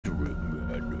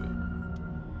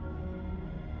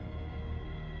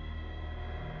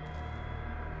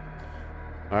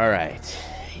All right,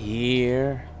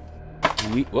 here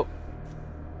we whoop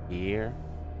here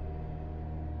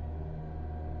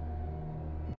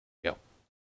go.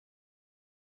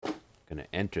 Gonna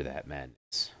enter that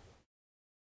madness.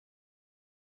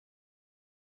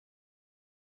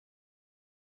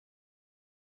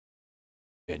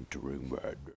 Entering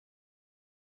madness.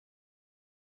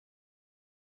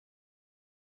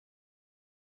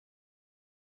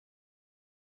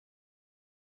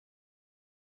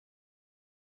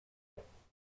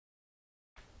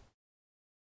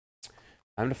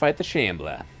 Time to fight the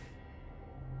Shambler.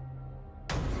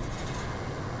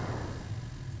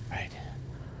 Right.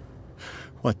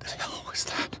 What the hell was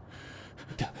that?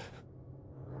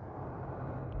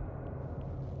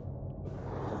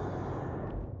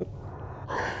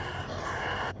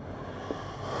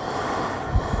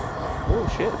 Oh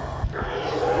shit.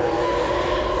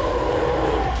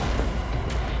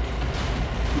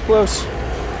 Too close.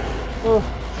 Oh.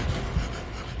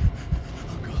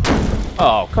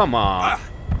 Oh, come on.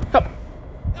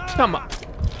 Come on.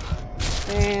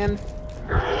 Man.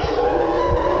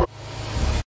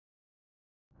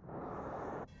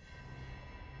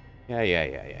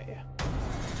 Yeah.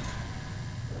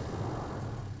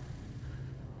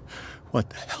 What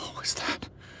the hell was that?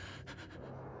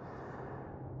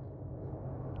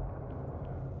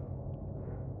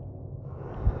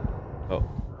 Oh.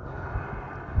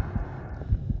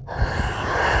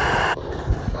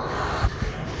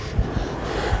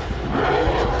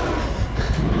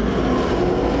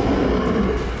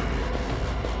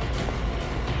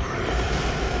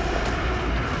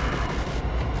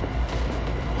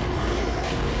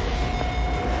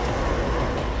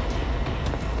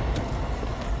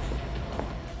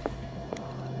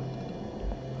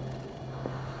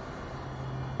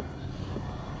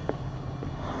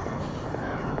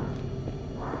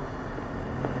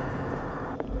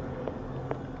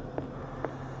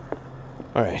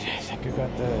 All right, I think I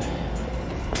got the...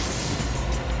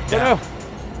 Dad, no.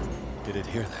 Did it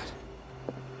hear that?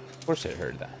 Of course it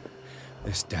heard that.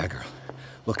 This dagger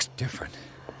looks different.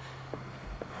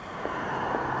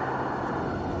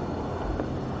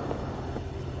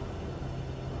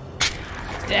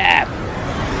 Stab!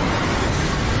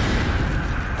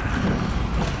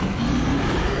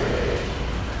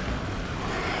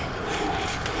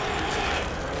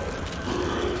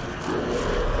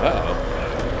 Uh-oh.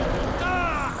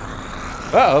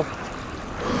 Uh-oh.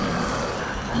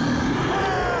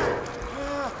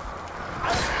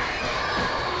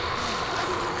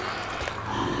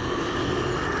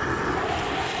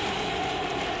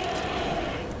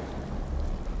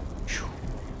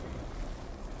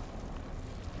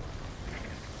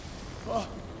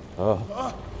 Oh.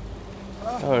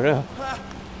 Oh no.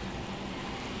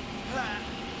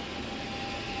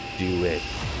 Do it.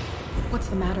 What's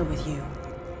the matter with you?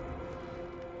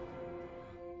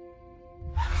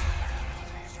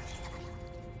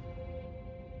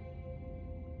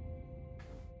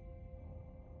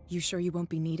 You sure you won't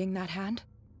be needing that hand?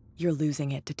 You're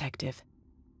losing it, Detective.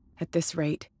 At this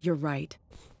rate, you're right.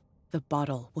 The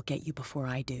bottle will get you before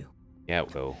I do. Yeah,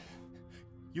 it will.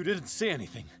 You didn't see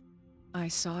anything. I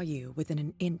saw you within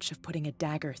an inch of putting a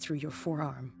dagger through your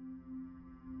forearm.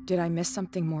 Did I miss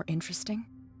something more interesting?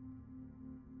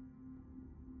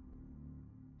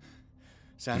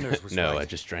 Sanders was No, right. I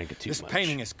just drank it too much. This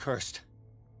painting is cursed.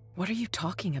 What are you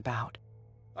talking about?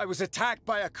 I was attacked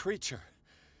by a creature.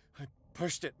 I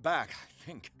pushed it back, I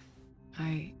think.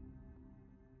 I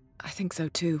think so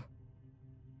too.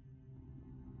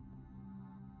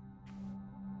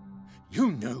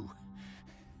 You knew.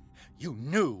 You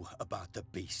knew about the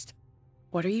beast.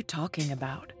 What are you talking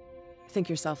about? Think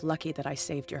yourself lucky that I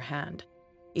saved your hand,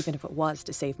 even if it was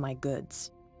to save my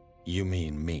goods. You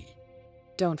mean me?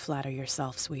 Don't flatter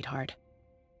yourself, sweetheart.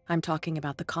 I'm talking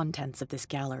about the contents of this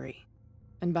gallery.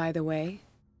 And by the way,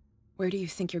 where do you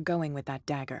think you're going with that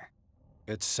dagger?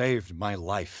 It saved my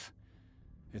life.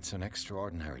 It's an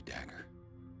extraordinary dagger.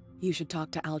 You should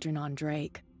talk to Algernon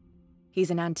Drake.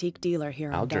 He's an antique dealer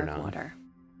here in Darkwater.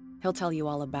 He'll tell you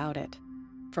all about it.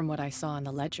 From what I saw in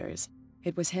the ledgers,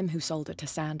 it was him who sold it to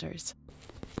Sanders.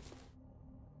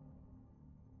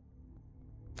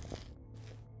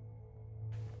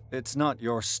 It's not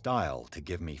your style to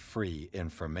give me free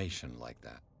information like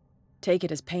that. Take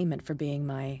it as payment for being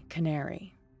my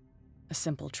canary. A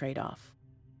simple trade-off.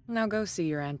 Now go see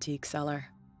your antique seller.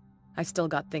 I've still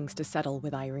got things to settle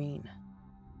with Irene.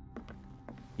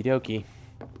 Okie dokie.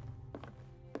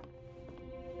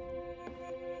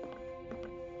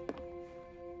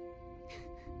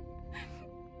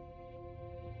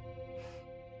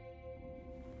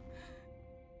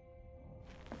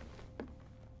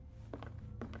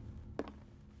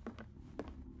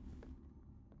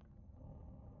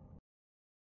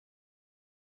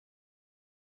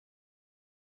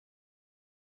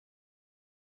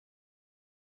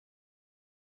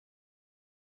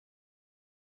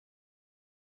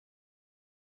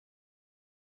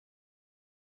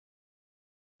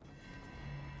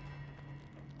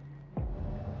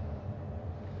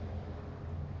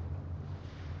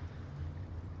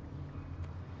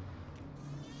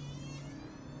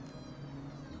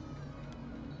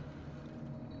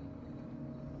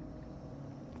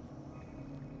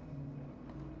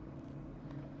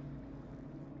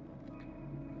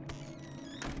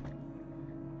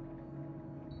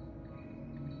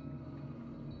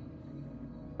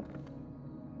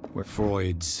 where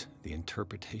Freud's The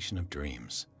Interpretation of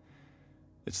Dreams.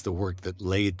 It's the work that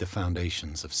laid the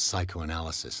foundations of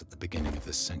psychoanalysis at the beginning of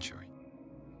this century.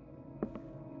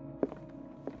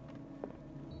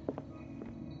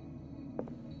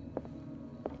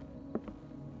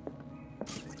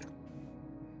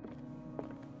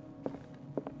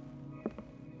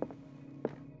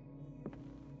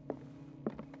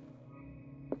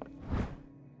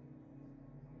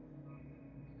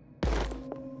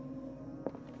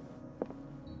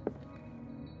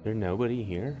 There's nobody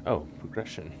here? Oh,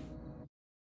 progression.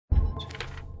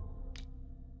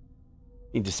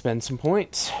 Need to spend some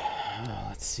points.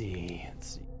 Let's see.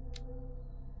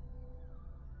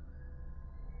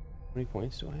 How many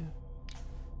points do I have?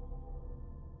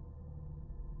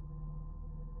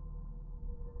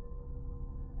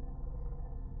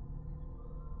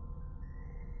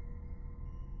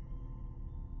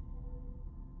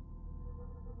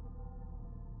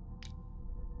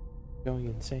 Going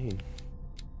insane.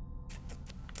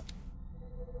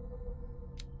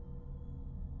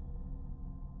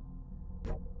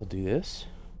 We'll do this.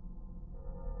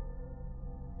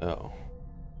 Oh.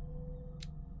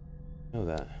 Know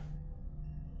that.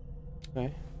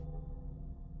 Okay.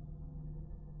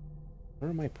 What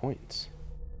are my points?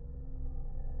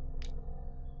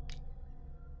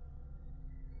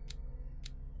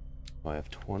 Oh, I have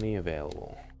 20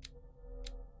 available.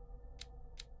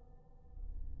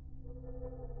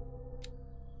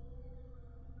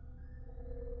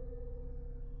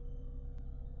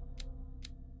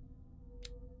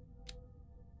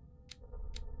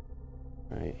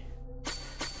 Right.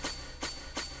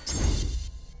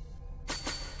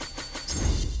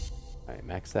 Alright,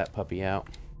 max that puppy out.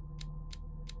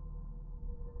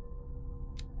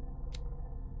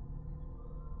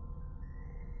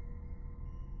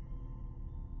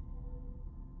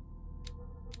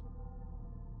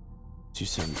 Do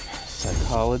some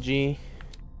psychology.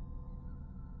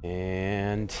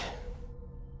 And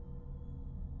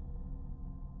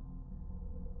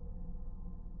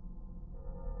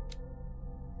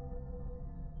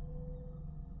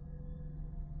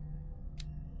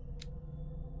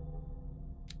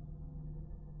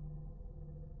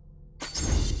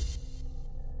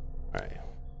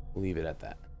leave it at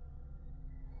that.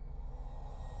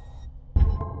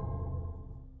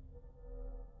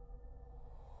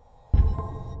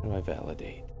 How do I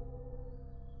validate?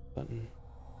 Button.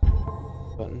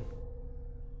 Button.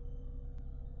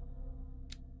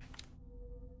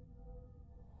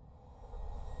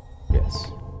 Yes.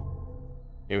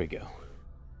 Here we go.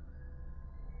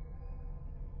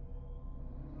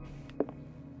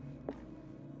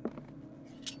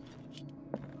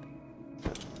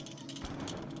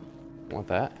 Want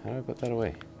that? How do I put that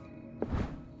away?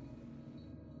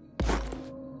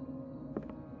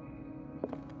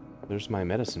 There's my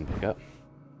medicine pickup.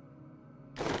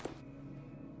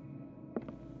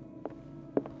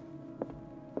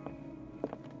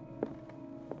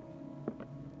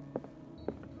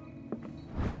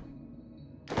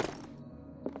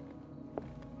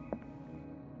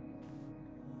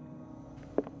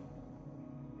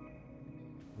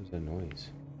 What's that noise?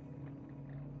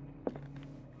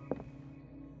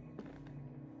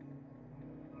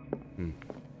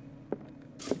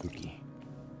 Spooky.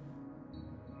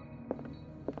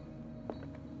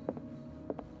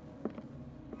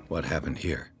 What happened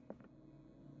here?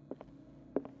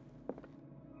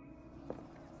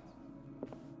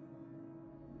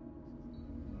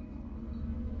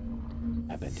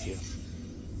 Happened here.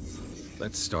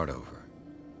 Let's start over.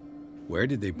 Where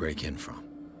did they break in from?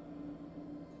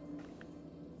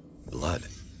 Blood.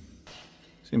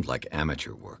 Seems like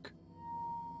amateur work.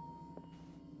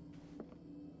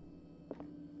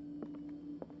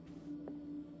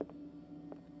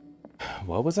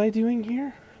 What was I doing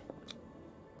here?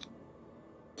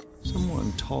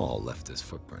 Someone tall left this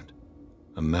footprint.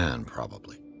 A man,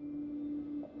 probably.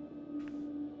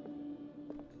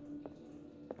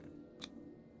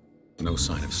 No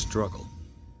sign of struggle.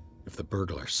 If the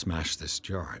burglar smashed this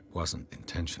jar, it wasn't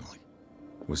intentionally.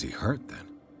 Was he hurt then?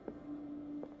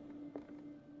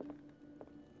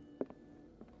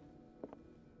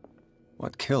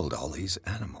 What killed all these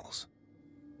animals?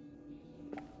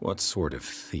 What sort of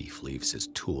thief leaves his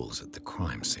tools at the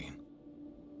crime scene?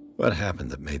 What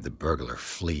happened that made the burglar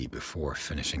flee before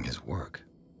finishing his work?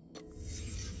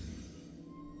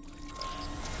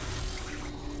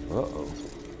 Uh-oh.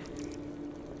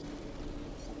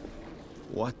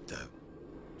 What the...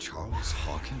 Charles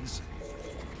Hawkins?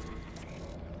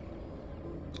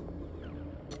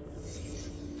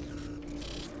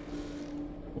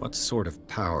 What sort of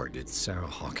power did Sarah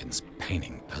Hawkins'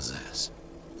 painting possess?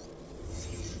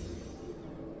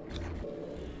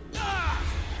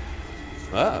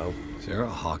 Uh-oh. Sarah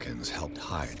Hawkins helped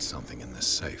hide something in this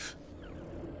safe.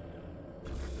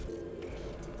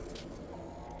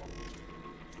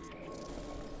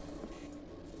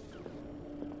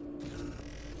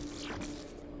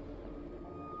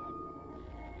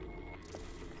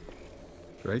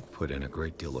 Drake put in a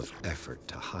great deal of effort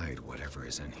to hide whatever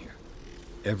is in here.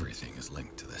 Everything is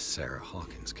linked to the Sarah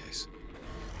Hawkins case.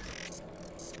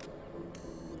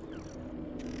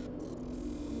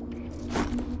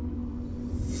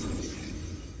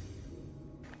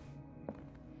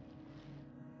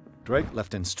 Drake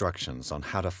left instructions on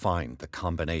how to find the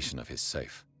combination of his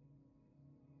safe.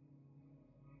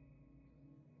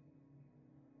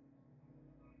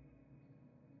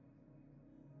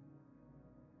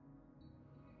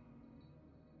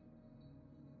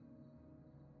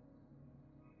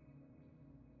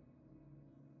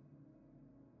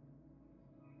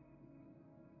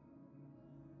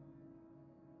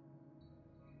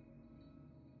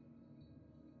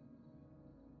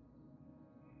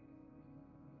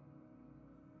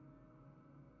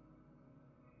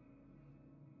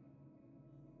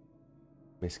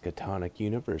 Miskatonic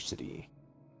University.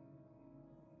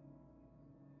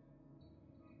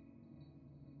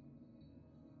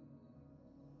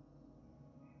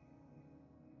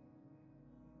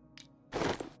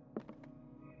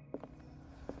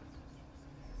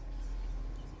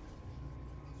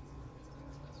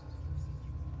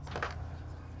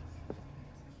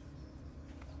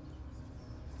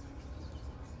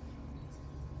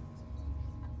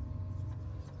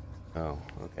 Oh,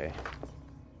 okay.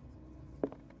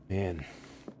 Man.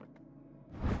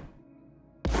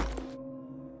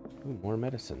 Ooh, more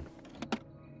medicine.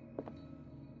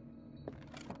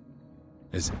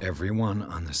 Is everyone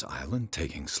on this island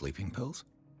taking sleeping pills?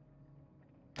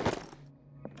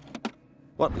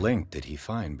 What link did he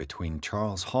find between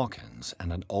Charles Hawkins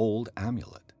and an old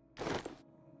amulet?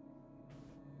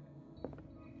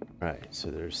 Right, so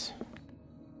there's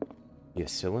a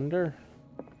cylinder?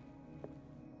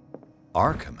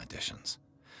 Arkham editions.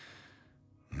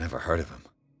 Never heard of him.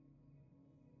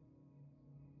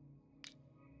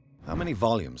 How many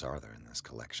volumes are there in this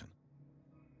collection?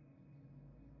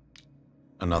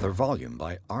 Another volume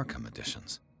by Arkham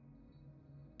Editions.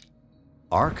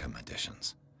 Arkham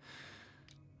Editions.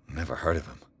 Never heard of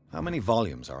him. How many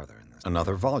volumes are there in this?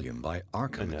 Another volume by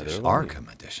Arkham Editions.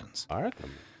 Arkham Editions. Arkham?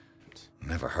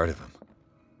 Never heard of him.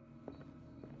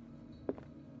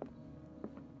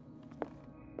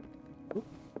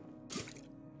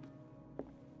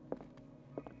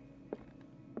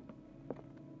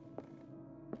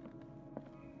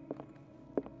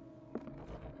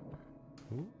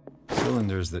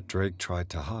 Cylinders that Drake tried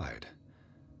to hide.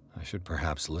 I should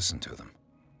perhaps listen to them.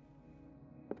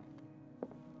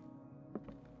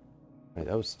 Right,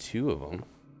 that was 2 of them.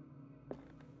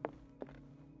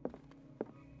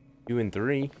 2 and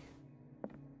 3.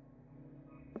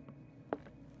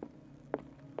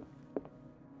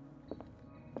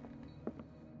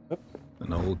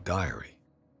 An old diary.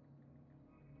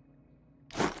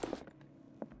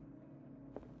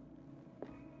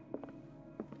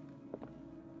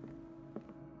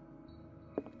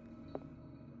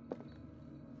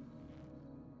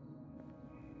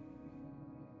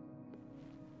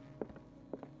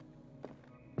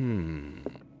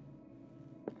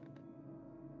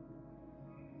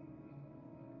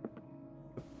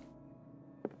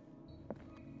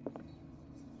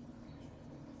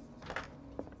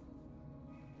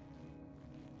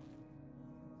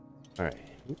 All right,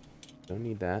 don't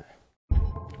need that.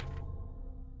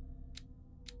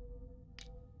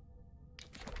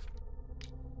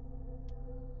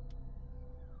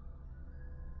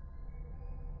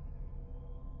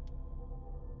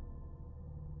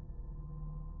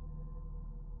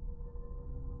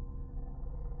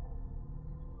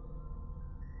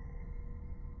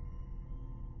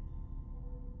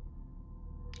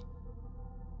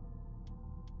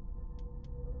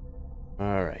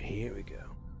 All right, here we go.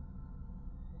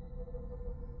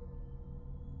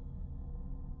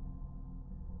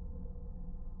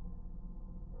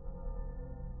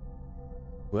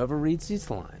 Whoever reads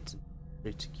these lines,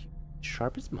 it's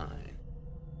sharp as mine.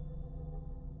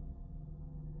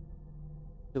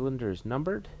 Cylinders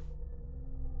numbered.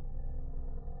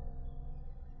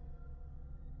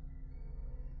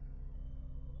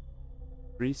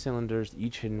 Three cylinders,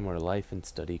 each hidden where life and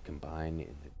study combine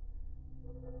in the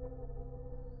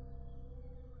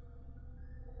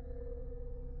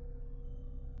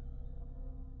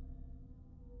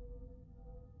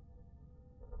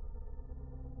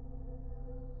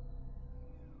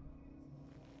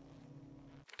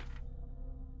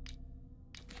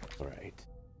Right.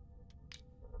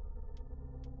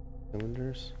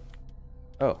 Cylinders.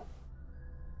 Oh.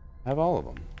 I have all of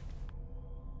them.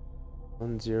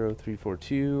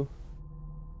 10342.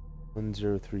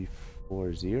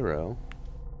 10340.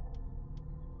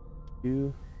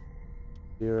 2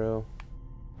 0.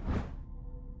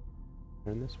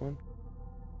 Turn this one.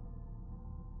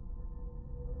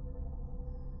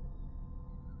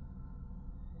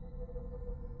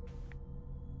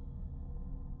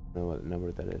 I don't know what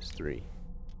number that is. 3.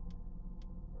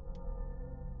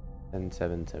 10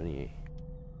 7 78.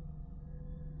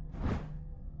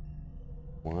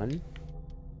 1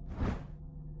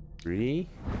 3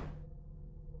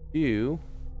 2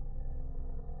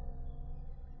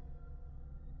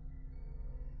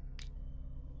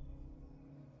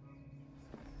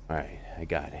 All right, I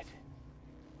got it.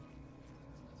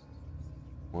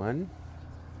 1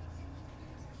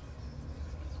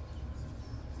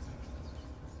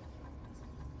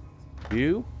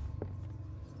 2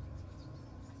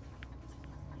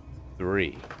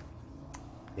 3.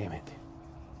 Damn it.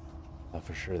 I thought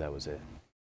for sure that was it.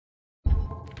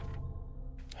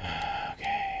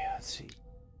 Okay, let's see.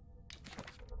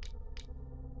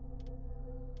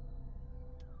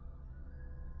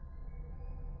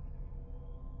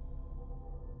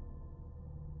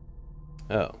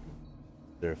 Oh. Is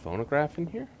there a phonograph in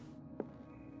here?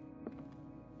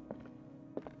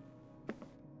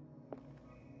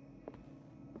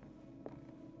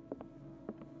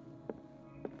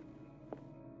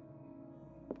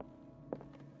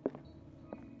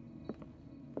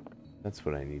 That's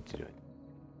what I need to do.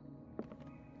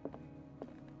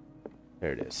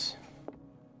 There it is.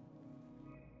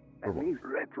 And these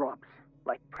red drops,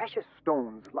 like precious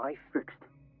stones, lie fixed,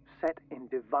 set in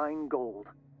divine gold.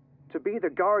 To be the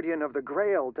guardian of the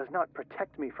Grail does not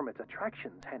protect me from its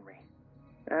attractions, Henry.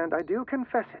 And I do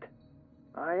confess it.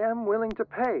 I am willing to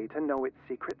pay to know its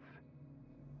secrets.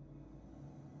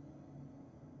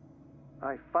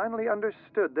 I finally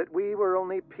understood that we were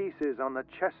only pieces on the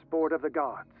chessboard of the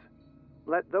gods.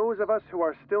 Let those of us who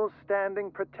are still standing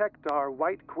protect our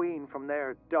White Queen from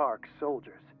their dark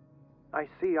soldiers. I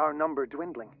see our number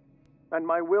dwindling, and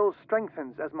my will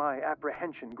strengthens as my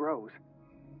apprehension grows.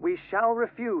 We shall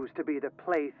refuse to be the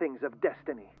playthings of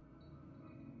destiny.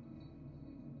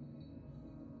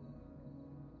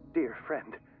 Dear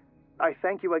friend, I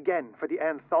thank you again for the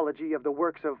anthology of the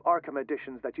works of Arkham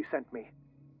editions that you sent me.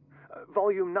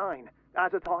 Volume 9,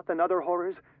 Azathoth and Other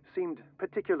Horrors, seemed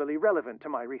particularly relevant to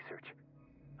my research.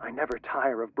 I never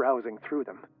tire of browsing through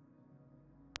them.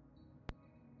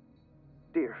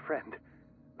 Dear friend,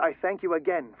 I thank you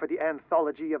again for the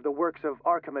anthology of the works of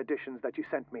Arkham editions that you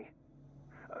sent me.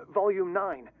 Volume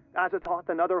 9, Azathoth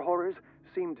and Other Horrors,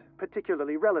 seemed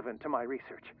particularly relevant to my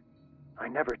research. I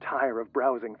never tire of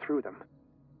browsing through them.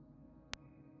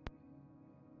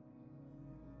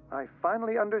 I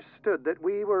finally understood that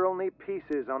we were only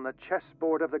pieces on the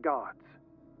chessboard of the gods.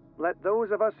 Let those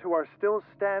of us who are still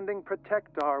standing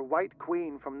protect our White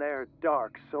Queen from their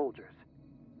dark soldiers.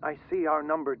 I see our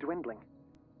number dwindling,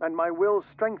 and my will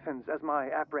strengthens as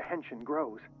my apprehension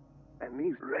grows. And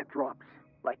these red drops,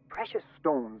 like precious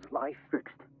stones, lie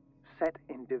fixed, set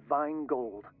in divine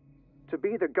gold. To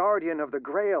be the guardian of the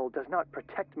Grail does not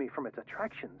protect me from its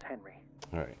attractions, Henry.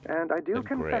 All right. And I do The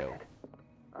confess Grail. it.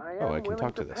 I Oh, am I can willing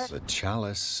talk to this. The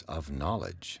Chalice of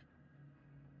Knowledge.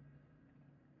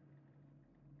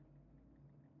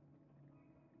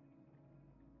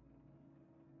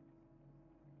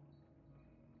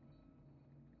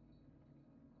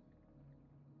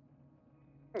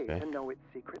 pay to know its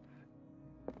secrets.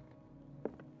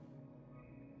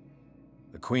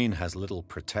 The Queen has little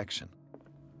protection.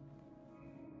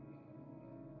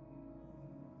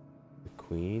 The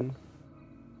Queen.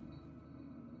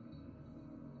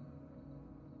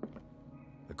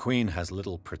 The Queen has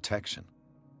little protection.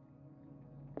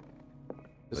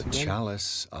 The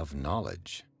Chalice of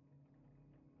Knowledge.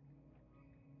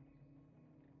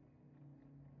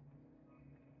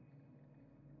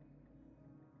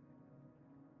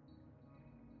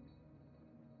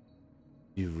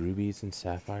 Do rubies and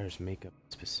sapphires make up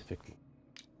specific?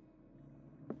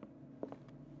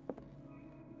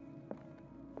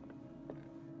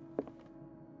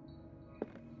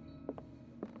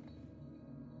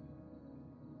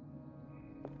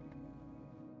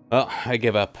 Well, I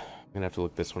give up. I'm gonna have to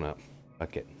look this one up.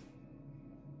 Fuck it.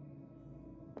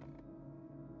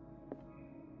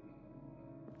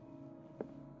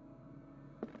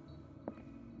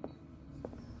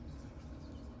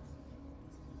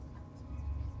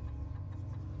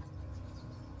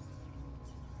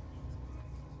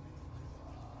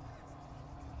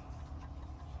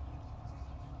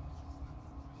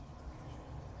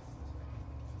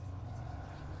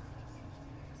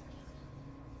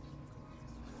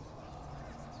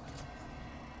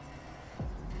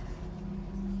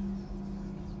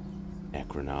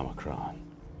 Necronomicron.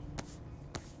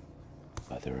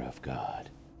 Mother of God.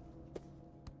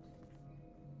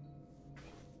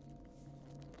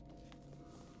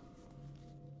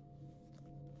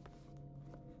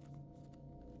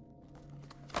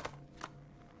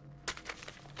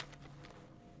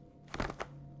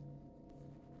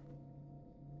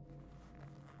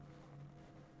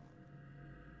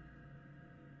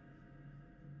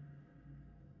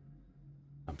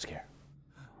 I'm scared.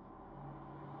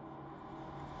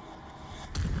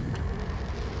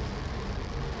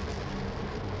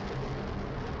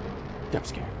 Jump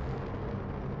scare.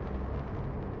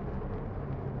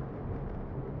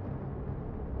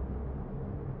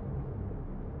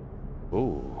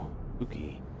 Ooh,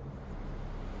 spooky.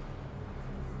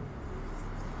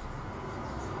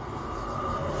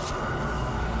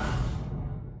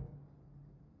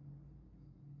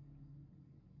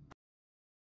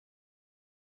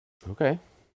 Okay.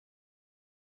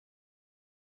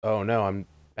 Oh no, I'm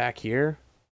back here.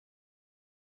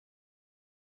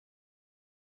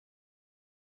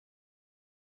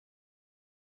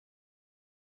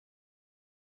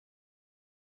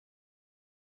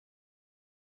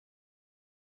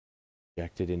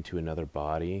 Projected into another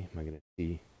body. Am I gonna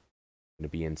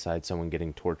be inside someone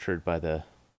getting tortured by the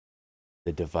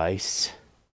device?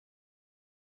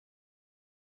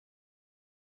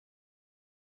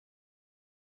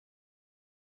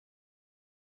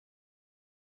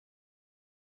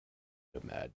 So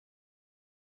mad.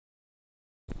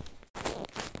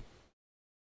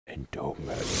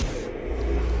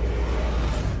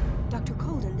 Dr.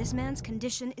 Colden, this man's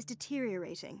condition is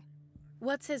deteriorating.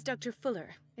 What says Dr.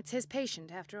 Fuller? It's his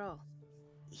patient, after all.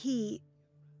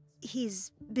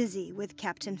 He's busy with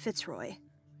Captain Fitzroy.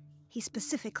 He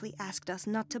specifically asked us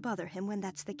not to bother him when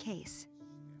that's the case.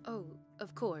 Oh,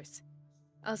 of course.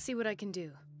 I'll see what I can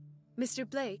do. Mr.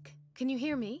 Blake, can you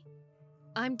hear me?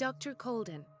 I'm Dr.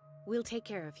 Colden. We'll take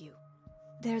care of you.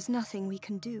 There's nothing we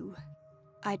can do.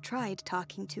 I tried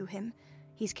talking to him.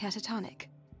 He's catatonic.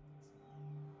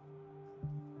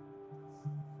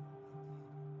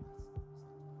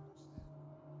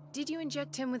 Did you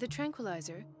inject him with a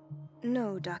tranquilizer?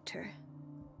 No, Doctor.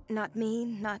 Not me,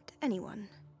 not anyone.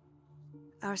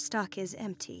 Our stock is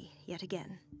empty, yet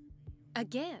again.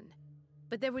 Again?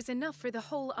 But there was enough for the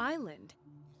whole island.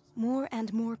 More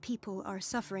and more people are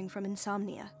suffering from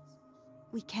insomnia.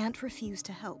 We can't refuse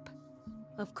to help.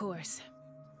 Of course.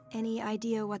 Any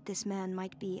idea what this man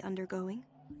might be undergoing?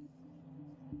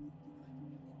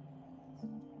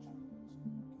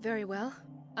 Very well.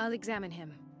 I'll examine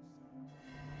him.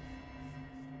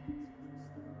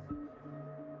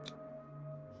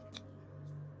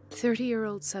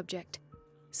 30-year-old subject.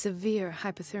 Severe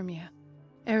hypothermia.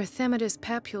 Erythematous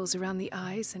papules around the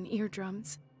eyes and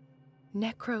eardrums.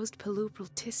 Necrosed palpebral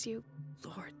tissue.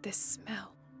 Lord, this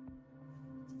smell.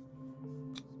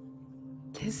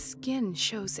 His skin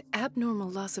shows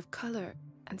abnormal loss of color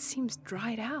and seems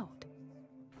dried out.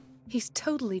 He's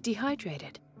totally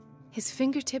dehydrated. His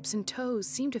fingertips and toes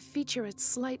seem to feature a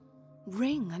slight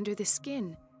ring under the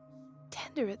skin.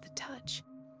 Tender at the touch.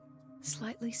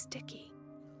 Slightly sticky.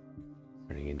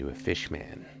 Turning into a fish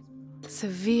man.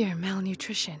 Severe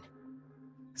malnutrition.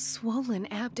 Swollen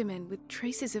abdomen with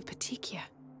traces of petechia.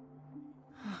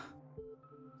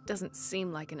 Doesn't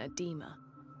seem like an edema.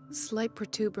 Slight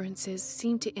protuberances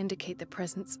seem to indicate the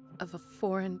presence of a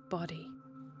foreign body.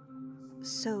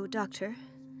 So, Doctor,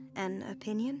 an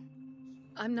opinion?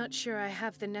 I'm not sure I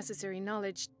have the necessary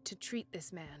knowledge to treat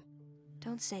this man.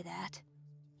 Don't say that.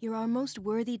 You're our most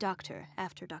worthy doctor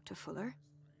after Dr. Fuller.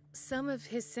 Some of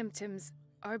his symptoms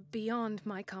are beyond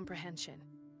my comprehension.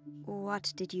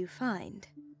 What did you find?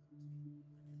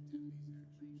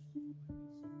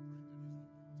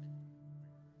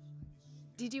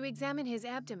 Did you examine his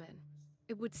abdomen?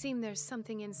 It would seem there's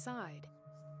something inside.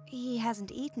 He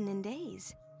hasn't eaten in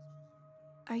days.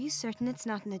 Are you certain it's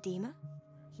not an edema?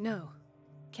 No.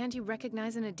 Can't you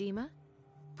recognize an edema?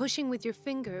 Pushing with your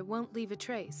finger won't leave a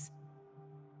trace.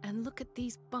 And look at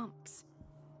these bumps.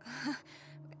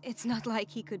 It's not like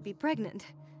he could be pregnant.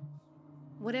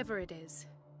 Whatever it is,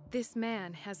 this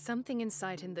man has something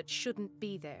inside him that shouldn't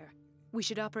be there. We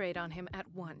should operate on him at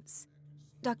once.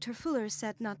 Dr. Fuller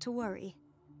said not to worry,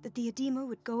 that the edema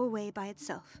would go away by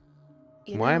itself.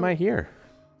 Why am I here?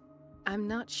 I'm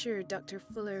not sure Dr.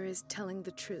 Fuller is telling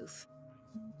the truth.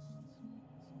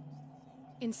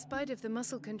 In spite of the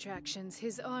muscle contractions,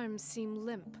 his arms seem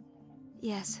limp.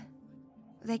 Yes.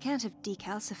 They can't have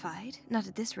decalcified, not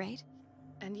at this rate.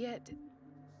 And yet,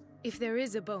 if there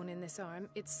is a bone in this arm,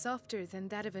 it's softer than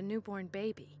that of a newborn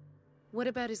baby. What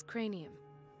about his cranium?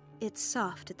 It's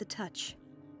soft at the touch.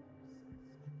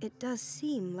 It does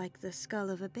seem like the skull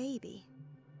of a baby.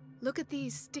 Look at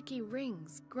these sticky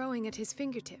rings growing at his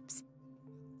fingertips.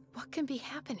 What can be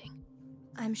happening?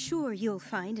 I'm sure you'll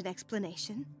find an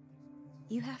explanation.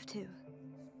 You have to.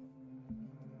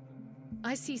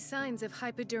 I see signs of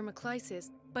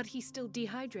hypodermoclysis, but he's still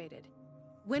dehydrated.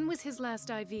 When was his last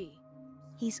IV?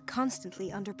 He's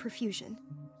constantly under perfusion.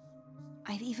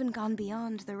 I've even gone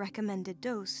beyond the recommended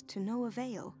dose to no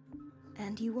avail.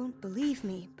 And you won't believe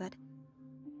me, but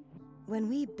when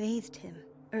we bathed him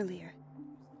earlier...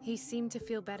 He seemed to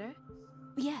feel better?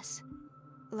 Yes.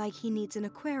 Like he needs an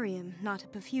aquarium, not a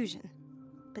perfusion.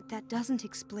 But that doesn't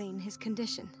explain his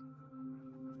condition.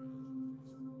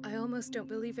 I almost don't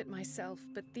believe it myself,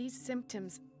 but these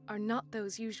symptoms are not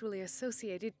those usually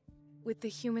associated with the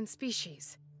human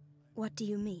species. What do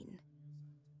you mean?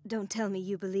 Don't tell me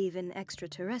you believe in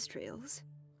extraterrestrials.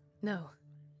 No.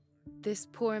 This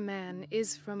poor man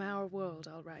is from our world,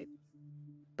 all right.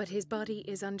 But his body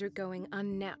is undergoing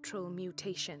unnatural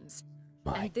mutations.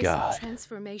 And this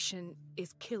transformation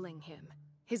is killing him.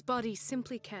 His body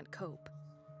simply can't cope.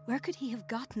 Where could he have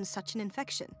gotten such an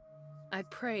infection? I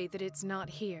pray that it's not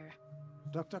here.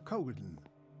 Dr. Colden,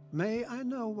 may I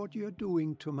know what you're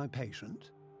doing to my patient?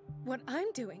 What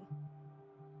I'm doing?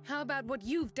 How about what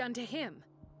you've done to him?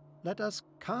 Let us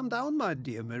calm down, my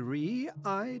dear Marie.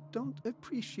 I don't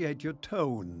appreciate your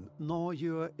tone, nor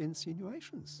your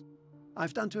insinuations.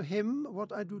 I've done to him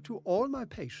what I do to all my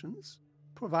patients.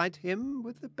 Provide him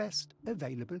with the best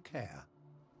available care.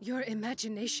 Your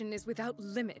imagination is without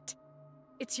limit.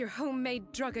 It's your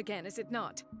homemade drug again, is it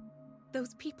not?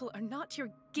 Those people are not your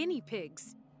guinea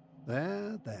pigs.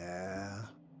 There, there.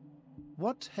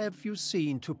 What have you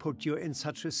seen to put you in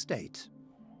such a state?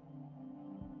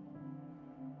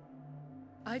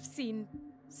 I've seen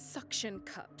suction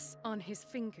cups on his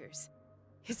fingers,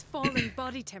 his falling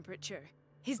body temperature,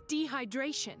 his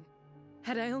dehydration.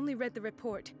 Had I only read the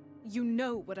report, you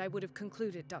know what I would have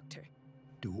concluded, Doctor.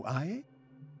 Do I?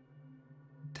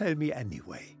 Tell me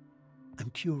anyway.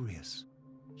 I'm curious.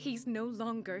 He's no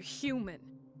longer human.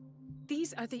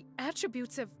 These are the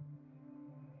attributes of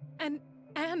an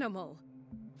animal.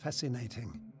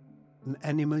 Fascinating. An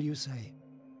animal, you say?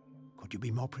 Could you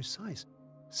be more precise?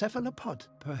 Cephalopod,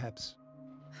 perhaps?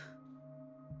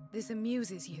 This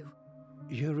amuses you.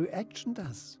 Your reaction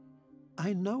does.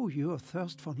 I know your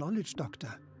thirst for knowledge,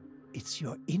 Doctor. It's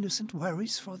your innocent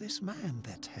worries for this man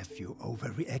that have you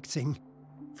overreacting.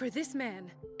 For this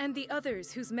man, and the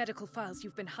others whose medical files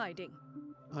you've been hiding.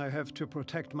 I have to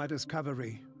protect my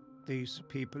discovery. These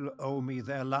people owe me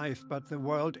their life, but the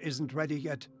world isn't ready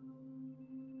yet.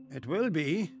 It will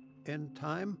be, in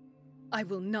time. I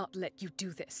will not let you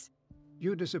do this.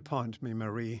 You disappoint me,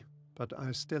 Marie, but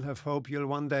I still have hope you'll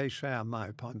one day share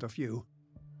my point of view.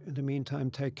 In the meantime,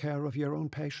 take care of your own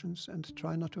patients and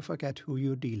try not to forget who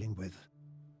you're dealing with.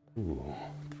 Ooh,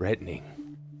 threatening.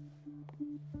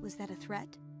 Was that a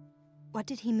threat? What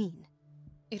did he mean?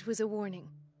 It was a warning.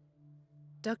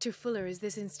 Dr. Fuller is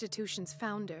this institution's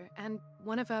founder and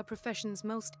one of our profession's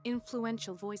most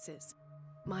influential voices.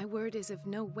 My word is of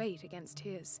no weight against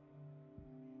his.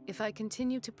 If I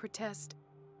continue to protest,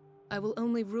 I will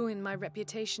only ruin my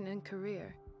reputation and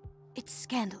career. It's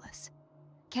scandalous.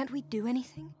 Can't we do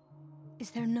anything?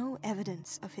 Is there no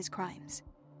evidence of his crimes?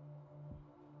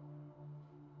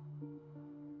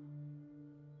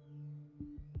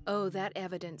 Oh, that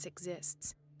evidence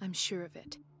exists. I'm sure of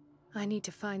it. I need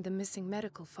to find the missing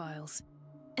medical files.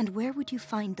 And where would you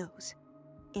find those?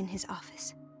 In his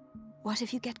office? What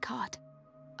if you get caught?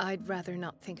 I'd rather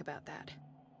not think about that.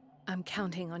 I'm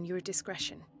counting on your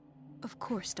discretion. Of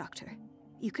course, Doctor.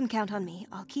 You can count on me.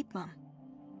 I'll keep mum.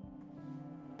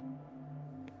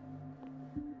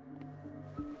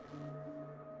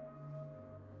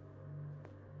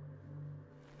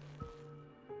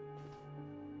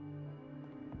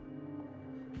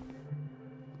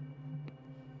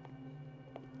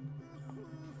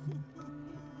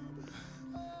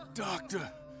 Doctor,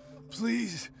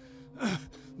 please.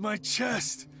 My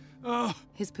chest. Oh.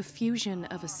 His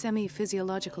perfusion of a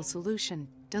semi-physiological solution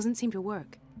doesn't seem to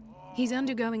work. He's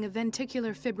undergoing a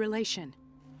ventricular fibrillation.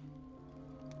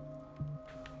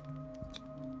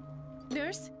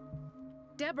 Nurse?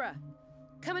 Deborah,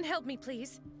 come and help me,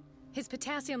 please. His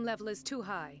potassium level is too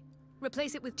high.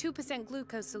 Replace it with 2%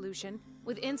 glucose solution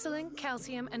with insulin,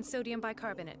 calcium, and sodium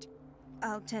bicarbonate.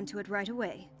 I'll tend to it right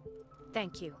away.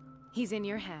 Thank you. He's in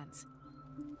your hands.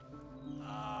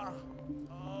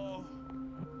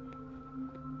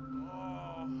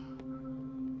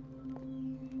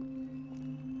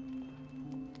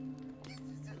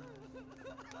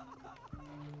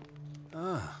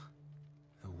 Ah,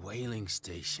 the whaling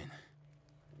station.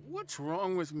 What's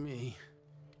wrong with me?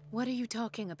 What are you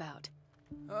talking about?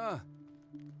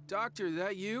 Doctor,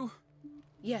 that you?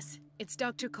 Yes, it's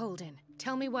Dr. Colden.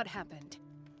 Tell me what happened.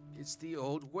 It's the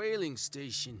old whaling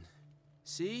station.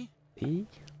 See? E?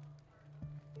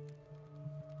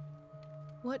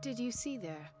 What did you see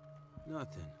there?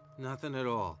 Nothing. Nothing at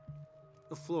all.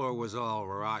 The floor was all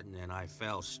rotten and I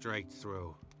fell straight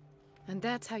through. And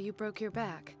that's how you broke your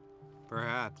back?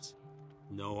 Perhaps.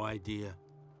 No idea.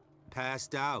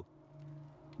 Passed out.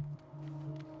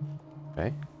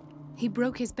 Okay. He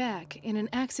broke his back in an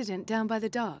accident down by the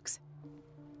docks.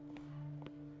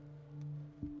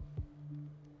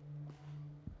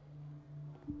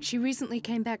 She recently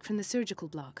came back from the surgical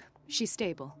block. She's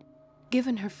stable.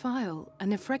 Given her file, a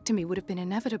nephrectomy would have been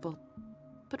inevitable.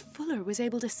 But Fuller was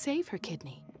able to save her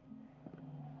kidney.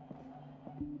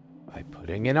 By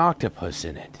putting an octopus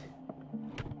in it.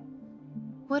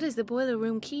 What is the boiler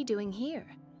room key doing here?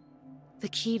 The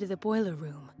key to the boiler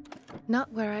room.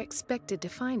 Not where I expected to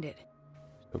find it.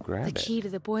 So grab it. The key to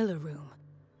the boiler room.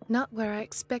 Not where I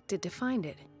expected to find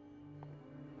it.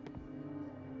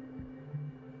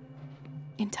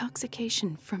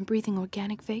 Intoxication from breathing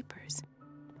organic vapors.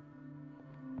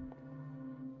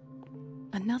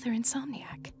 Another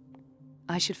insomniac.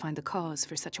 I should find the cause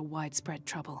for such a widespread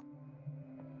trouble.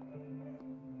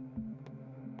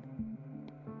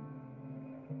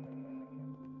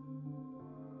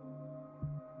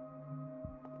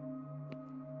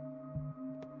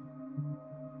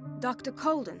 Dr.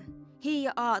 Colden, here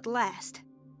you are at last.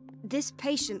 This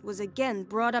patient was again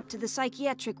brought up to the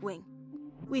psychiatric wing.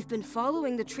 We've been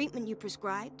following the treatment you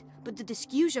prescribed, but the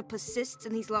dysgeusia persists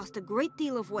and he's lost a great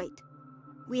deal of weight.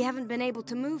 We haven't been able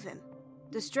to move him.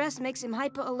 The stress makes him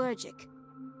hyperallergic.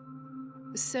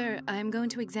 Sir, I am going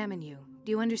to examine you.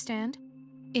 Do you understand?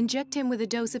 Inject him with a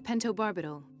dose of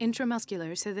pentobarbital,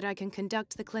 intramuscular, so that I can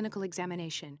conduct the clinical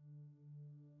examination.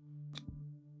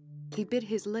 He bit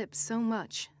his lips so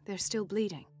much, they're still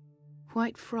bleeding.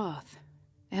 White froth,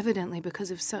 evidently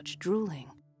because of such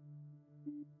drooling.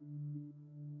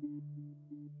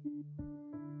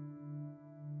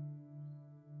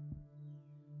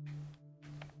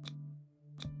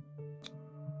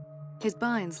 His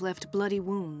binds left bloody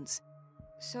wounds.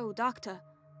 So, Doctor,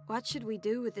 what should we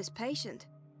do with this patient?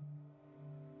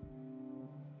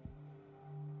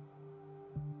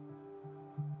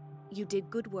 You did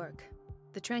good work.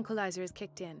 The tranquilizer is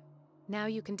kicked in. Now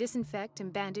you can disinfect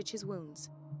and bandage his wounds.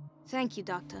 Thank you,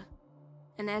 Doctor.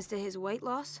 And as to his weight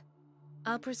loss?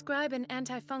 I'll prescribe an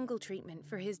antifungal treatment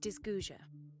for his dysgeusia.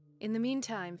 In the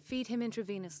meantime, feed him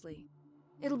intravenously.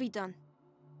 It'll be done.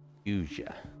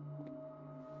 Dysgeusia.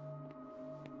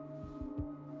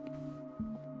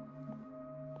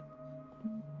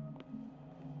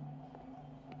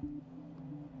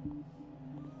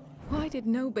 Why did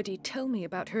nobody tell me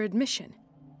about her admission?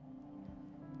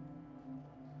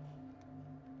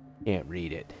 Can't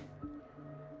read it.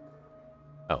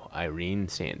 Oh, Irene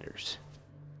Sanders.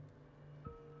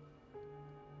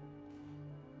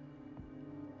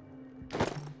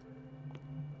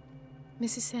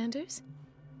 Mrs. Sanders?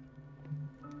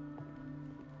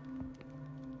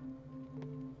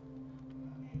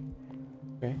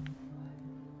 Okay.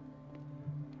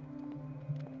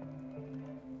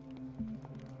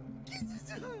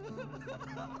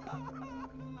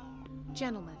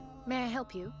 Gentlemen, may I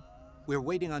help you? We're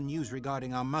waiting on news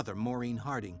regarding our mother, Maureen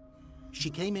Harding. She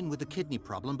came in with a kidney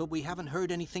problem, but we haven't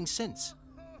heard anything since.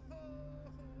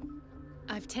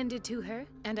 I've tended to her,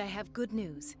 and I have good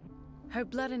news. Her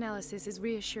blood analysis is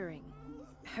reassuring.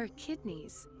 Her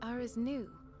kidneys are as new.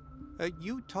 Are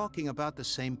you talking about the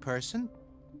same person?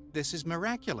 This is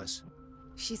miraculous.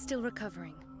 She's still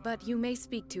recovering, but you may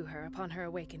speak to her upon her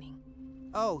awakening.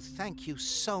 Oh, thank you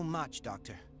so much,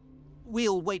 Doctor.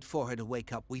 We'll wait for her to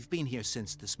wake up. We've been here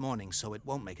since this morning, so it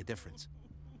won't make a difference.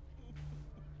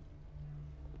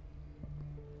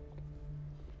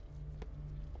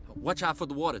 Watch out for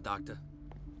the water, Doctor.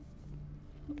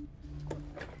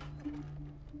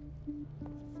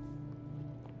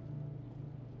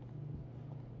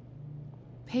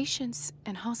 Patients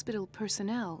and hospital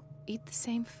personnel eat the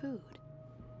same food.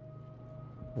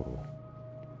 Oh.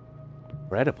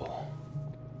 Incredible.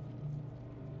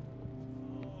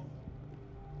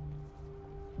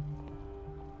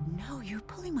 No, you're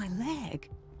pulling my leg.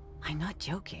 I'm not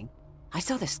joking. I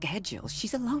saw the schedule.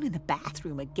 She's alone in the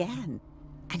bathroom again.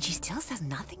 And she still says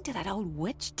nothing to that old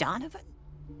witch, Donovan?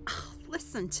 Oh,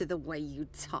 listen to the way you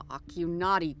talk, you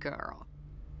naughty girl.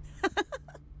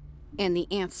 And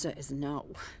the answer is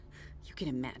no. You can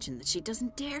imagine that she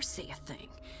doesn't dare say a thing.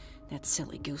 That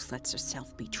silly goose lets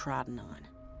herself be trodden on.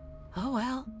 Oh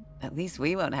well, at least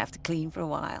we won't have to clean for a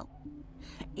while.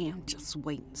 And just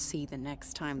wait and see the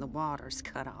next time the water's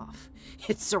cut off.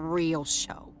 It's a real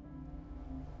show.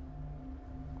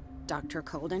 Dr.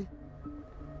 Colden?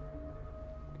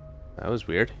 That was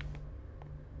weird.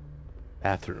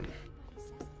 Bathroom.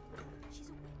 She's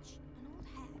a witch, an old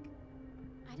hag.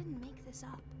 I didn't make this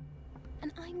up.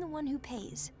 And I'm the one who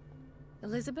pays.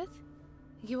 Elizabeth?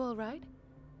 You all right?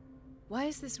 Why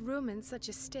is this room in such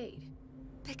a state?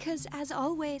 Because, as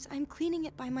always, I'm cleaning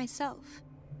it by myself.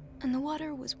 And the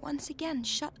water was once again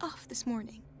shut off this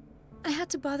morning. I had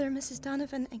to bother Mrs.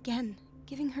 Donovan again,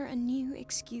 giving her a new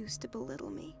excuse to belittle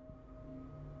me.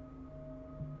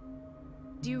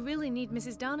 Do you really need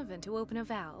Mrs. Donovan to open a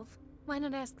valve? Why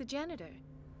not ask the janitor?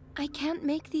 I can't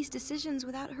make these decisions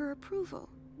without her approval.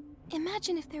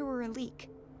 Imagine if there were a leak.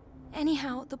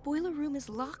 Anyhow, the boiler room is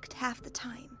locked half the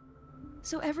time.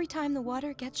 So every time the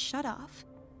water gets shut off,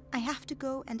 I have to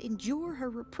go and endure her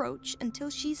reproach until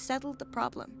she's settled the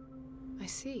problem. I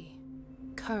see.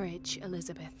 Courage,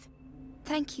 Elizabeth.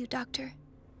 Thank you, Doctor.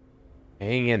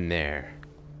 Hang in there.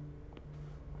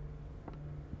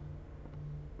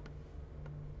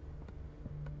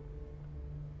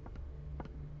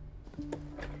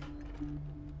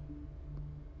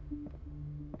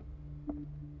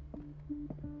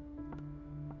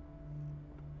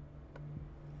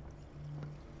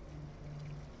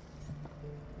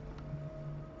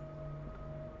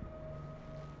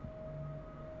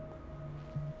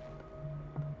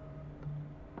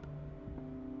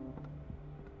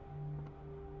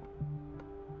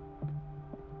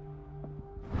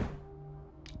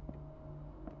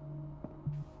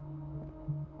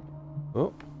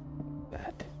 Oh,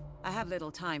 that. I have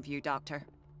little time for you, Doctor.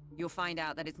 You'll find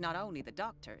out that it's not only the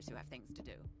doctors who have things to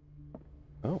do.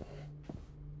 Oh.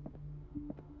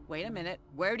 Wait a minute.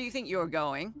 Where do you think you're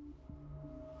going?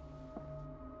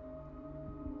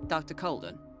 Dr.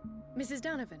 Colden. Mrs.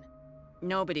 Donovan.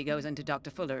 Nobody goes into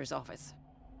Dr. Fuller's office.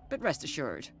 But rest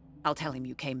assured, I'll tell him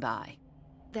you came by.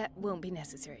 That won't be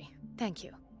necessary. Thank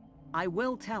you. I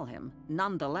will tell him,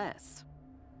 nonetheless.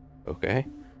 Okay.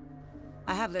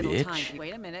 I have little Bitch. time.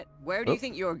 Wait a minute. Where do you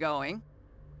think you're going?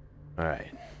 All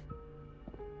right.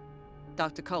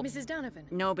 Dr. Colden. Mrs. Donovan.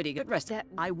 Nobody good rest. That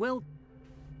I will.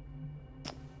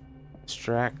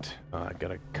 Extract. Oh, I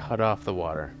gotta cut off the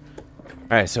water.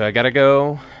 All right, so I gotta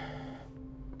go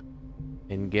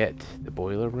and get the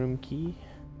boiler room key.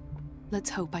 Let's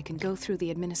hope I can go through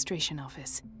the administration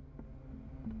office.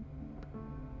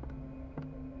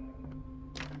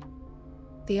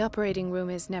 The operating room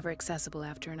is never accessible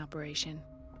after an operation.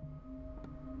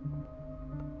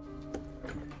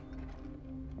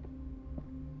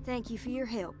 Thank you for your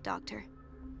help, Doctor.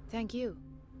 Thank you.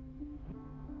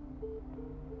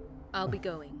 I'll be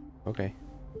going. Okay.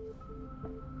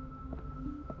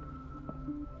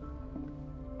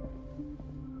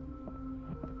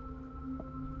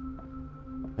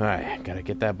 All right, gotta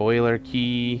get that boiler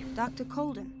key. Dr.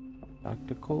 Colden.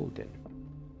 Dr. Colden.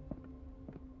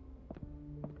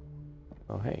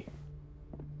 Oh, hey.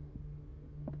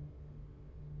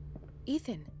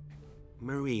 Ethan.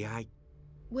 Marie,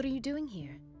 What are you doing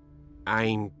here?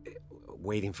 I'm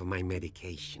waiting for my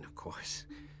medication, of course.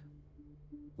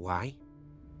 Why?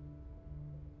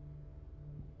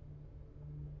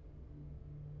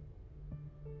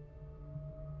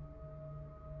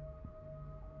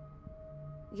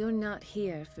 You're not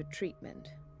here for treatment,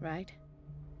 right?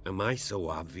 Am I so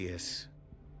obvious?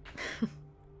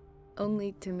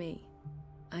 Only to me.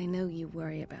 I know you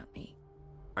worry about me.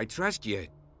 I trust you.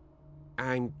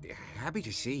 I'm happy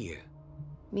to see you.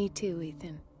 Me too,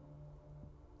 Ethan.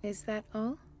 Is that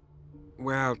all?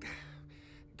 Well,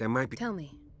 there might be... Tell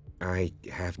me. I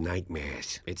have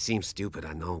nightmares. It seems stupid,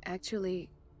 I know. Actually,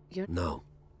 you're... No.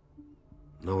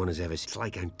 No one has ever... It's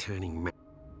like I'm turning mad.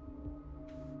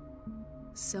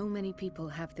 So many people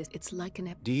have this. It's like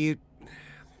an... Do you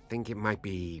think it might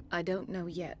be... I don't know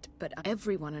yet, but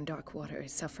everyone in Darkwater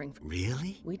is suffering from...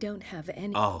 Really? We don't have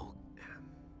any... Oh.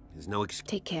 There's no excuse.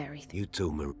 Take care, Ethan. You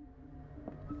too, Marie.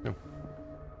 No.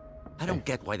 I don't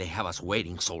get why they have us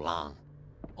waiting so long.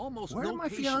 Almost Where no did my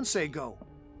patience. fiancée go?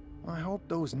 I hope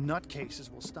those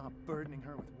nutcases will stop burdening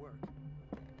her with work.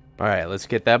 All right, let's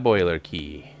get that boiler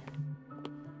key.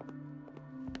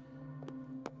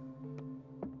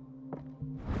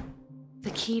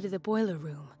 The key to the boiler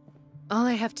room. All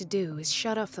I have to do is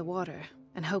shut off the water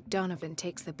and hope Donovan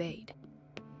takes the bait.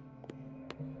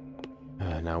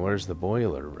 Now, where's the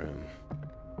boiler room?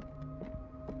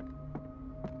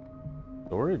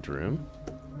 Storage room?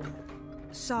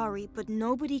 Sorry, but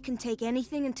nobody can take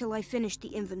anything until I finish the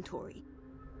inventory.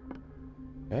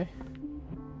 Okay.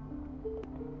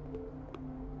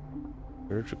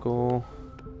 Surgical.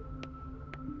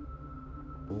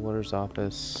 Controller's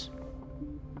office.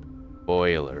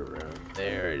 Boiler room.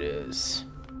 There it is.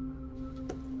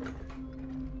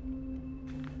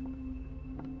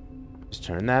 Just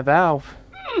turn that valve.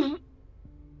 Oh,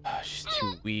 she's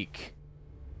too weak.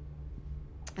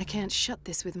 I can't shut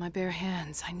this with my bare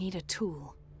hands. I need a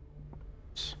tool.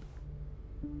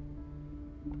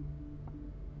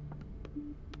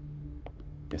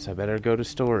 Guess I better go to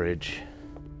storage.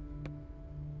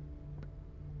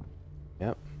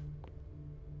 Yep.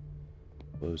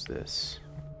 Close this.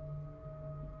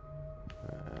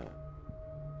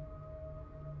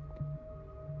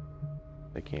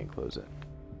 I can't close it.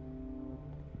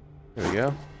 There we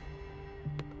go.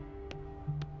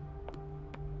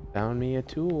 Found me a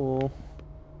tool.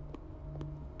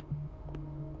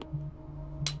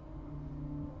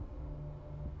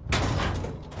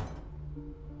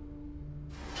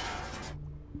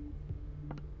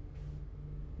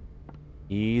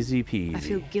 Easy peasy. I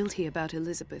feel guilty about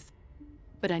Elizabeth,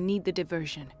 but I need the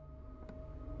diversion.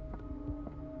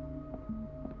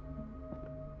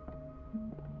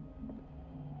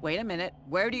 Wait a minute.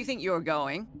 Where do you think you're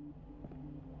going?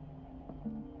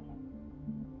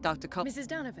 Dr. Cole. Mrs.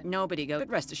 Donovan. Nobody go. But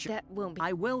rest assured. That won't be.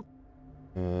 I will.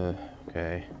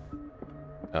 Okay.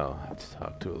 Oh, I have to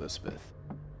talk to Elizabeth.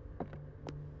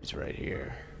 She's right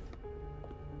here.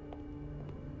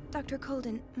 Dr.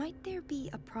 Colden, might there be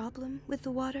a problem with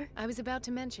the water? I was about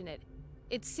to mention it.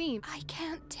 It seems... I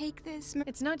can't take this.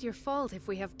 It's not your fault if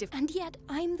we have And yet,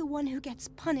 I'm the one who gets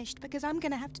punished because I'm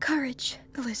gonna have to... Courage,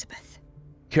 Elizabeth.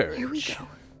 Courage. Here we go.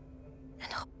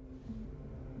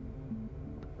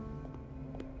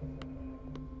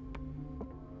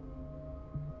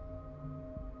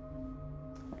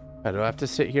 And do I have to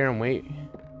sit here and wait?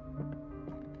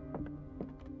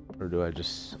 Or do I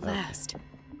just... At last.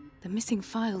 The missing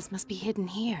files must be hidden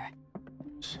here.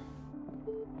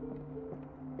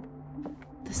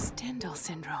 The Stendhal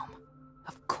syndrome.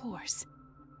 Of course.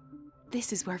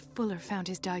 This is where Fuller found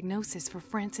his diagnosis for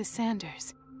Francis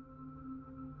Sanders.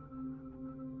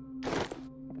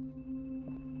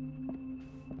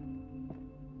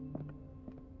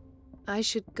 I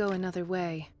should go another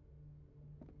way.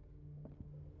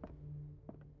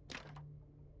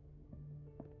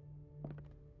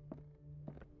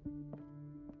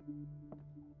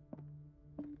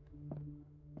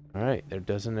 Alright, there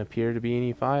doesn't appear to be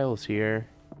any files here.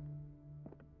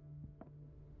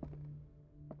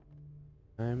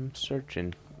 I'm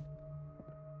searching.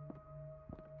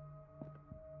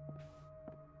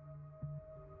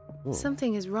 Ooh.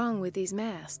 Something is wrong with these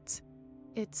masts.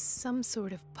 It's some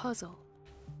sort of puzzle.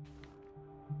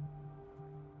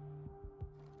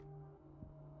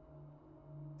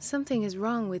 Something is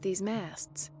wrong with these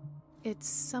masts. It's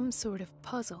some sort of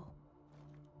puzzle.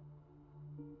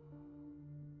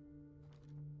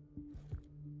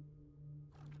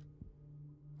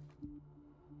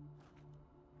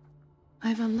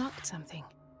 I've unlocked something.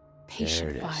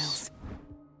 Patient files.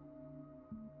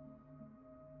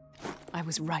 I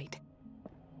was right.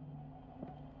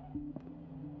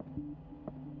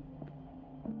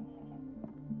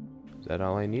 Is that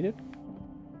all I needed?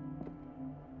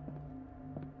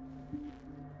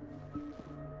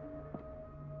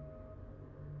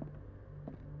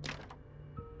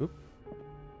 Oop.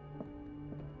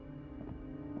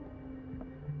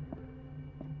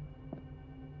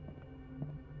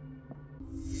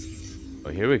 Oh,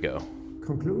 here we go.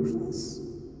 Conclusions.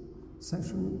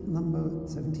 Session number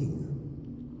 17.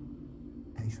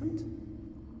 Patient?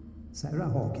 Sarah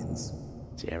Hawkins.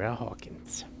 Sarah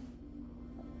Hawkins.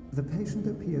 The patient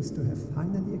appears to have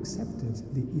finally accepted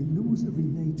the illusory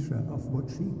nature of what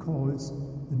she calls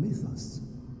the mythos.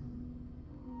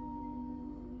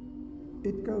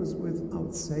 It goes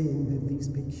without saying that these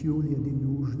peculiar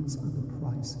delusions are the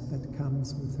price that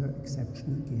comes with her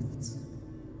exceptional gifts.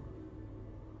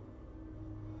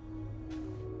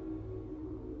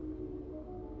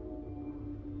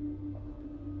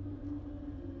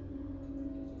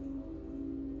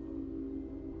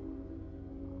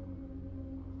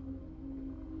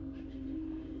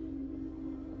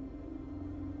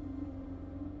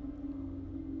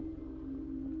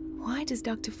 Why does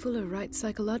Dr. Fuller write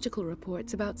psychological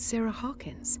reports about Sarah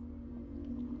Hawkins?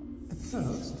 At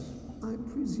first, I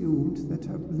presumed that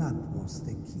her blood was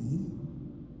the key.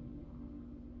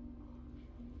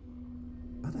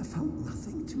 But I found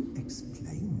nothing to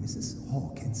explain Mrs.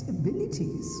 Hawkins'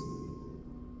 abilities.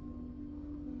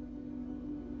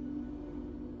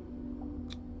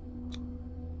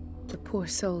 The poor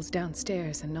souls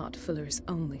downstairs are not Fuller's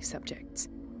only subjects.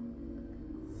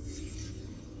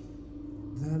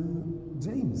 Then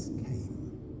James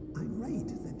came, irate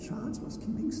that Charles was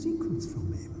keeping secrets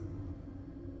from him.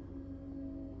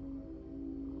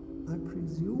 I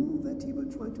presume that he will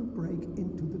try to break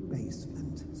into the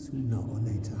basement sooner or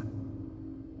later.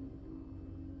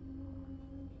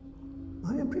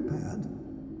 I am prepared.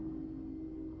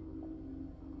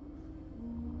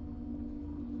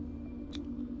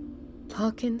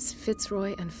 Hawkins,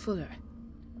 Fitzroy, and Fuller.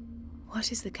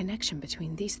 What is the connection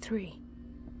between these three?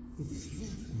 It is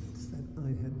fortunate that I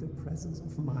had the presence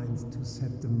of mind to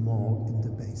set the morgue in the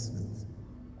basement.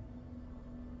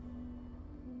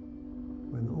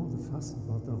 When all the fuss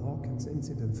about the Hawkins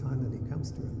incident finally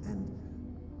comes to an end,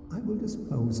 I will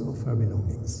dispose of her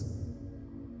belongings.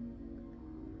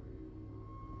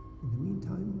 In the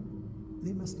meantime,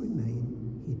 they must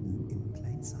remain hidden in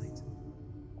plain sight.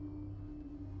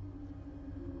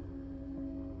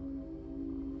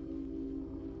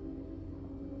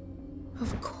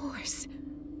 Of course.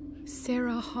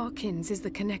 Sarah Hawkins is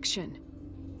the connection.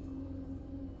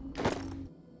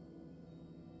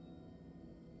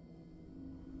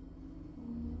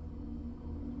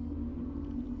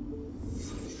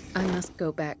 I must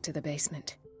go back to the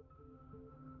basement.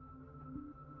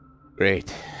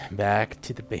 Great. Back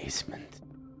to the basement.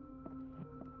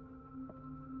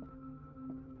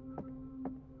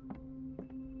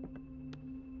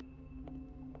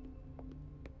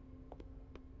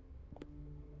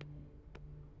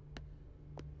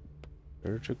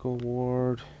 Surgical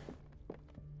ward.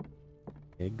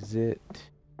 Exit.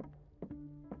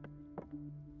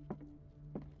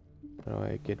 How do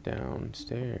I get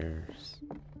downstairs?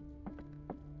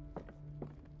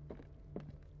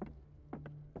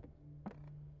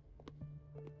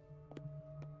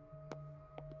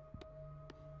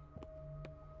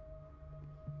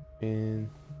 And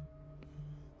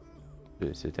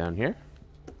is it down here?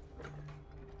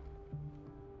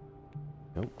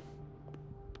 Nope.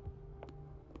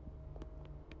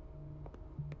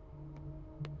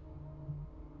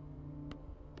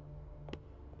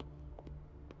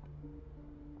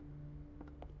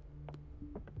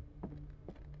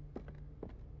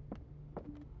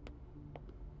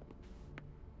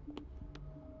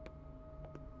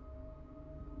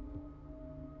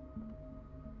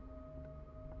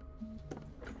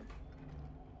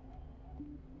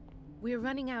 We're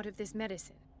running out of this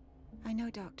medicine. I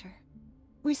know, Doctor.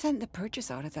 We sent the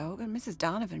purchase order, though, but Mrs.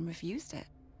 Donovan refused it.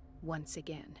 Once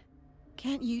again.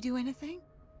 Can't you do anything?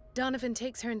 Donovan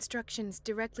takes her instructions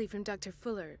directly from Dr.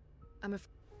 Fuller. Oh.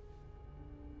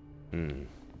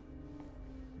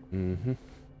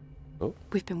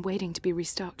 We've been waiting to be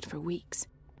restocked for weeks.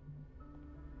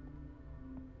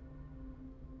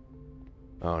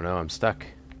 Oh no, I'm stuck.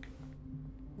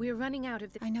 We're running out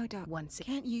of the... I know, Doc. Once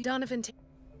again. Can't you... Donovan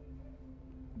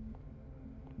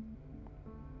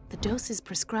The doses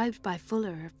prescribed by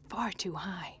Fuller are far too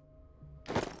high.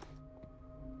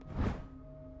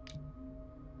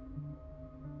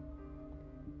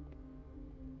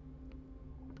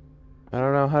 I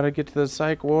don't know how to get to the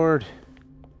psych ward.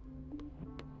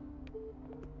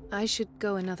 I should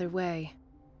go another way.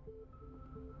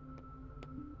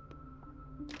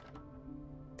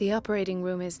 The operating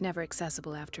room is never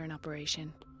accessible after an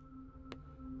operation.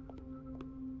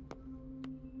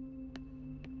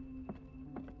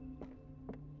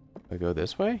 I go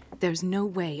this way? There's no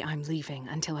way I'm leaving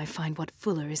until I find what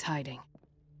Fuller is hiding.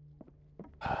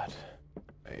 God.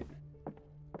 Right.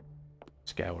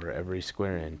 Scour every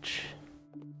square inch.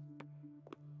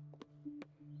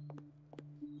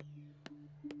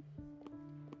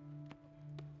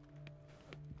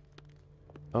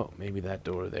 Oh, maybe that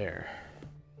door there.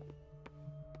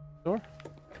 Door?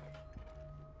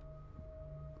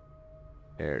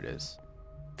 There it is.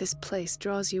 This place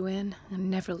draws you in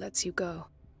and never lets you go.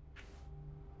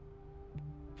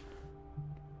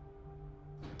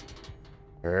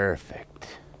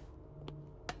 Perfect.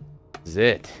 This is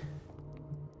it.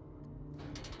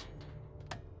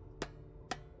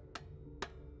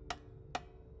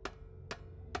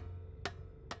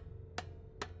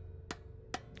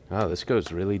 Oh, this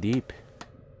goes really deep.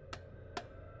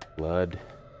 Blood.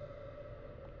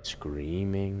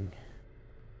 Screaming.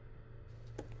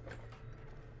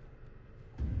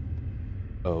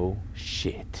 Oh,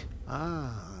 shit.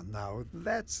 Ah, now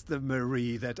that's the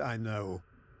Marie that I know.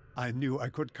 I knew I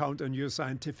could count on your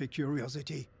scientific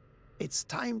curiosity. It's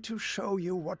time to show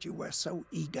you what you were so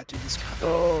eager to discover.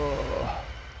 Oh.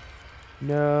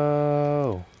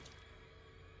 No.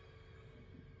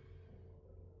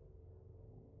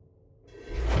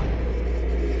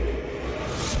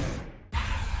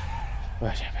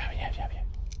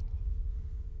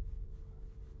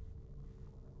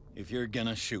 If you're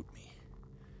gonna shoot me,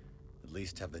 at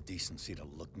least have the decency to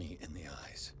look me in the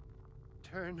eyes.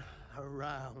 Turn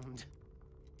around.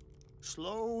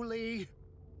 Slowly.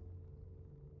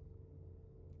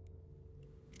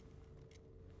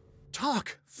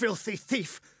 talk, filthy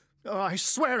thief! I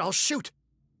swear I'll shoot!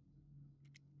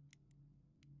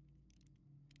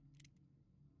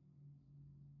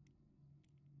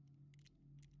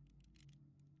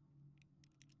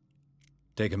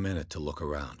 Take a minute to look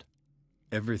around.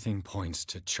 Everything points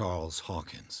to Charles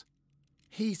Hawkins.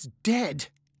 He's dead!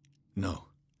 No.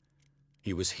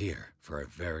 He was here for a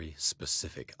very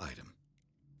specific item.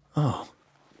 Oh,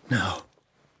 no.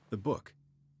 The book.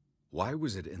 Why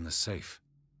was it in the safe?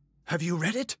 Have you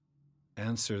read it?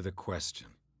 Answer the question.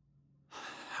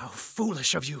 How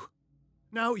foolish of you.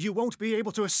 Now you won't be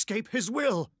able to escape his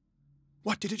will.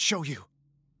 What did it show you?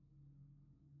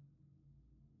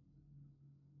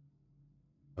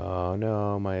 Oh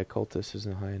no, my occultist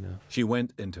isn't high enough. She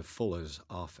went into Fuller's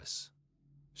office.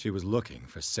 She was looking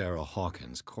for Sarah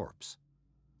Hawkins' corpse.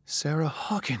 Sarah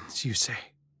Hawkins, you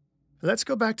say? Let's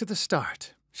go back to the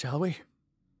start, shall we?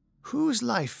 Whose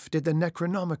life did the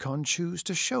Necronomicon choose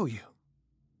to show you?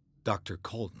 Dr.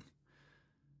 Colden.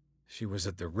 She was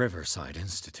at the Riverside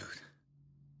Institute.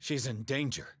 She's in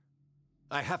danger.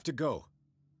 I have to go.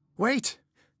 Wait.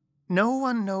 No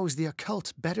one knows the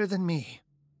occult better than me.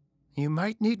 You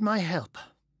might need my help.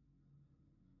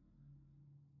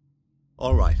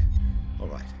 All right. All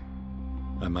right.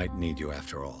 I might need you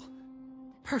after all.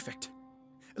 Perfect.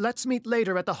 Let's meet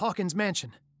later at the Hawkins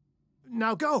mansion.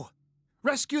 Now go!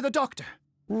 Rescue the doctor!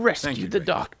 Rescue the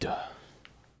doctor!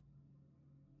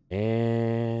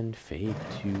 And fade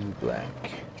to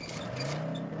black.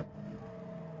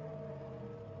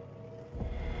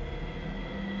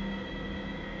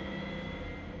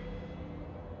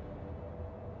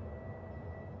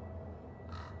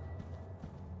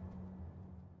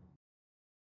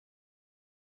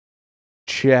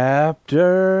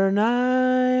 Chapter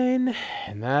 9,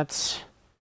 and that's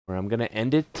where I'm going to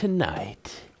end it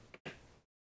tonight.